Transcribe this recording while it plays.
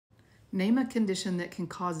Name a condition that can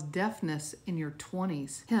cause deafness in your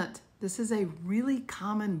 20s. Hint, this is a really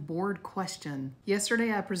common board question.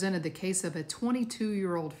 Yesterday, I presented the case of a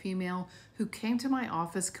 22-year-old female who came to my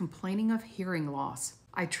office complaining of hearing loss.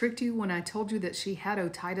 I tricked you when I told you that she had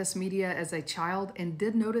otitis media as a child and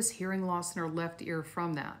did notice hearing loss in her left ear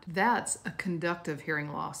from that. That's a conductive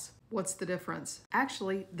hearing loss. What's the difference?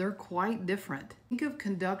 Actually, they're quite different. Think of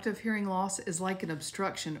conductive hearing loss as like an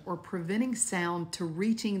obstruction or preventing sound to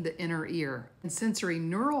reaching the inner ear. And sensory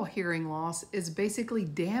neural hearing loss is basically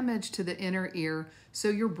damage to the inner ear so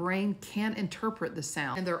your brain can't interpret the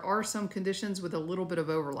sound. And there are some conditions with a little bit of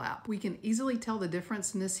overlap. We can easily tell the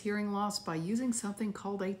difference in this hearing loss by using something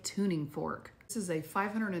called a tuning fork. This is a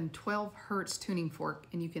 512 hertz tuning fork,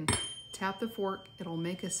 and you can tap the fork, it'll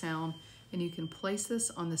make a sound, and you can place this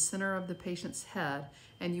on the center of the patient's head,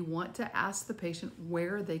 and you want to ask the patient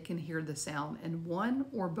where they can hear the sound in one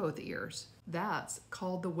or both ears. That's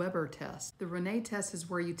called the Weber test. The Rene test is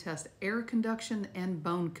where you test air conduction and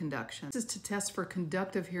bone conduction. This is to test for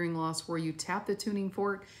conductive hearing loss, where you tap the tuning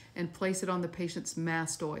fork and place it on the patient's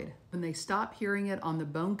mastoid. When they stop hearing it on the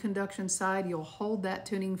bone conduction side, you'll hold that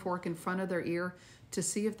tuning fork in front of their ear to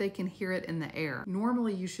see if they can hear it in the air.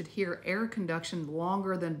 Normally, you should hear air conduction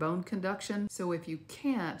longer than bone conduction, so if you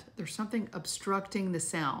can't, there's something obstructing the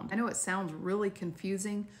sound. I know it sounds really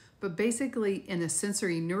confusing, but basically in a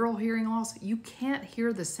sensory neural hearing loss, you can't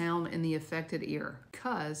hear the sound in the affected ear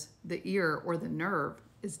because the ear or the nerve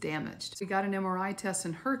is damaged. We got an MRI test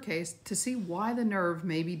in her case to see why the nerve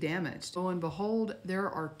may be damaged. Lo and behold, there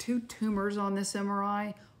are 2 tumors on this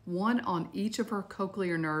MRI, one on each of her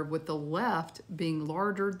cochlear nerve, with the left being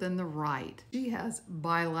larger than the right. She has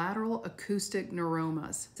bilateral acoustic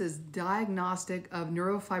neuromas. This is diagnostic of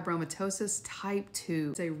neurofibromatosis type 2.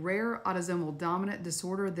 It's a rare autosomal dominant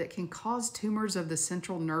disorder that can cause tumors of the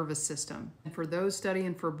central nervous system. And for those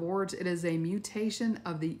studying for boards, it is a mutation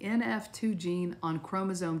of the NF2 gene on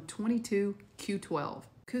chromosome 22q12.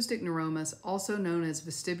 Acoustic neuromas, also known as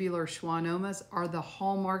vestibular schwannomas, are the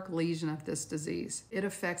hallmark lesion of this disease. It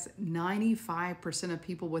affects 95% of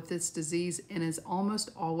people with this disease and is almost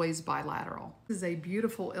always bilateral. This is a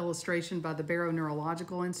beautiful illustration by the Barrow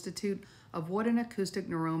Neurological Institute of what an acoustic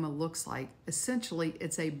neuroma looks like. Essentially,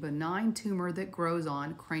 it's a benign tumor that grows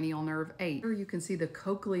on cranial nerve 8. Here you can see the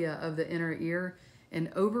cochlea of the inner ear, and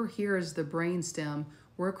over here is the brainstem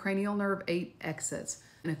where cranial nerve 8 exits.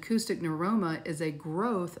 An acoustic neuroma is a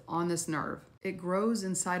growth on this nerve. It grows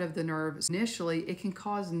inside of the nerve. Initially, it can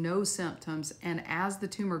cause no symptoms, and as the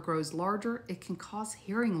tumor grows larger, it can cause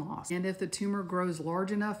hearing loss. And if the tumor grows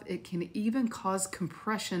large enough, it can even cause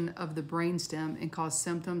compression of the brainstem and cause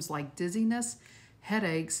symptoms like dizziness,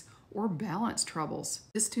 headaches, or balance troubles.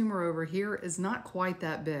 This tumor over here is not quite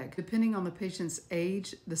that big. Depending on the patient's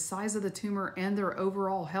age, the size of the tumor, and their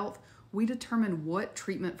overall health, we determine what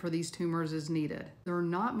treatment for these tumors is needed. They're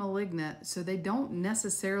not malignant, so they don't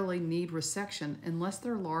necessarily need resection unless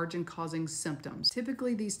they're large and causing symptoms.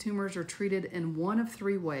 Typically, these tumors are treated in one of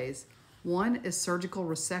 3 ways. 1 is surgical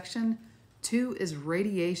resection, 2 is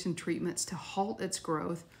radiation treatments to halt its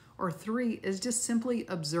growth, or 3 is just simply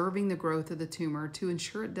observing the growth of the tumor to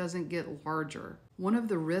ensure it doesn't get larger. One of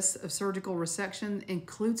the risks of surgical resection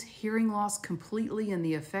includes hearing loss completely in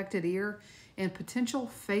the affected ear and potential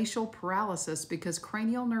facial paralysis because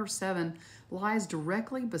cranial nerve 7 lies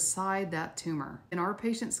directly beside that tumor. In our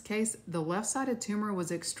patient's case, the left-sided tumor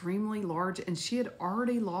was extremely large and she had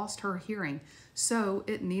already lost her hearing, so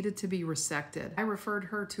it needed to be resected. I referred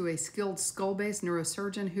her to a skilled skull-based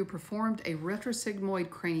neurosurgeon who performed a retrosigmoid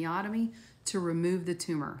craniotomy to remove the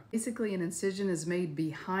tumor. Basically, an incision is made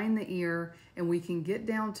behind the ear, and we can get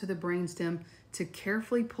down to the brainstem to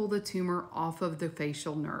carefully pull the tumor off of the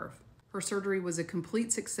facial nerve. Her surgery was a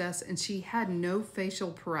complete success and she had no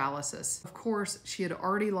facial paralysis. Of course, she had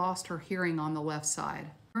already lost her hearing on the left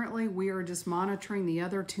side. Currently, we are just monitoring the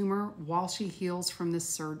other tumor while she heals from this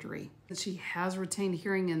surgery. Since she has retained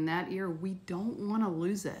hearing in that ear, we don't want to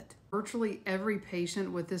lose it. Virtually every patient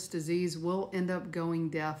with this disease will end up going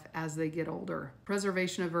deaf as they get older.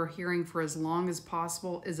 Preservation of her hearing for as long as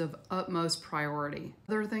possible is of utmost priority.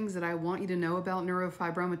 Other things that I want you to know about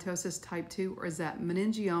neurofibromatosis type 2 is that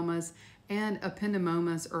meningiomas and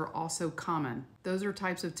ependymomas are also common. Those are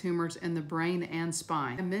types of tumors in the brain and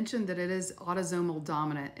spine. I mentioned that it is autosomal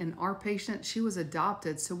dominant. In our patient, she was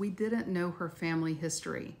adopted, so we didn't know her family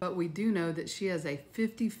history. But we do know that she has a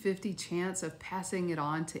 50-50 chance of passing it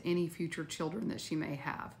on to any future children that she may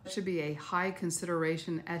have. That should be a high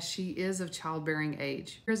consideration as she is of childbearing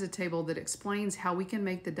age. Here's a table that explains how we can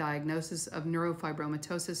make the diagnosis of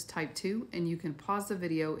neurofibromatosis type 2, and you can pause the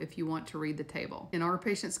video if you want to read the table. In our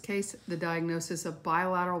patient's case, the diagnosis of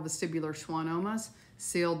bilateral vestibular schwannomas,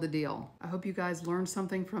 sealed the deal. I hope you guys learned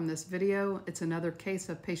something from this video. It's another case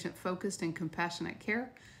of patient-focused and compassionate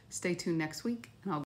care. Stay tuned next week, and I'll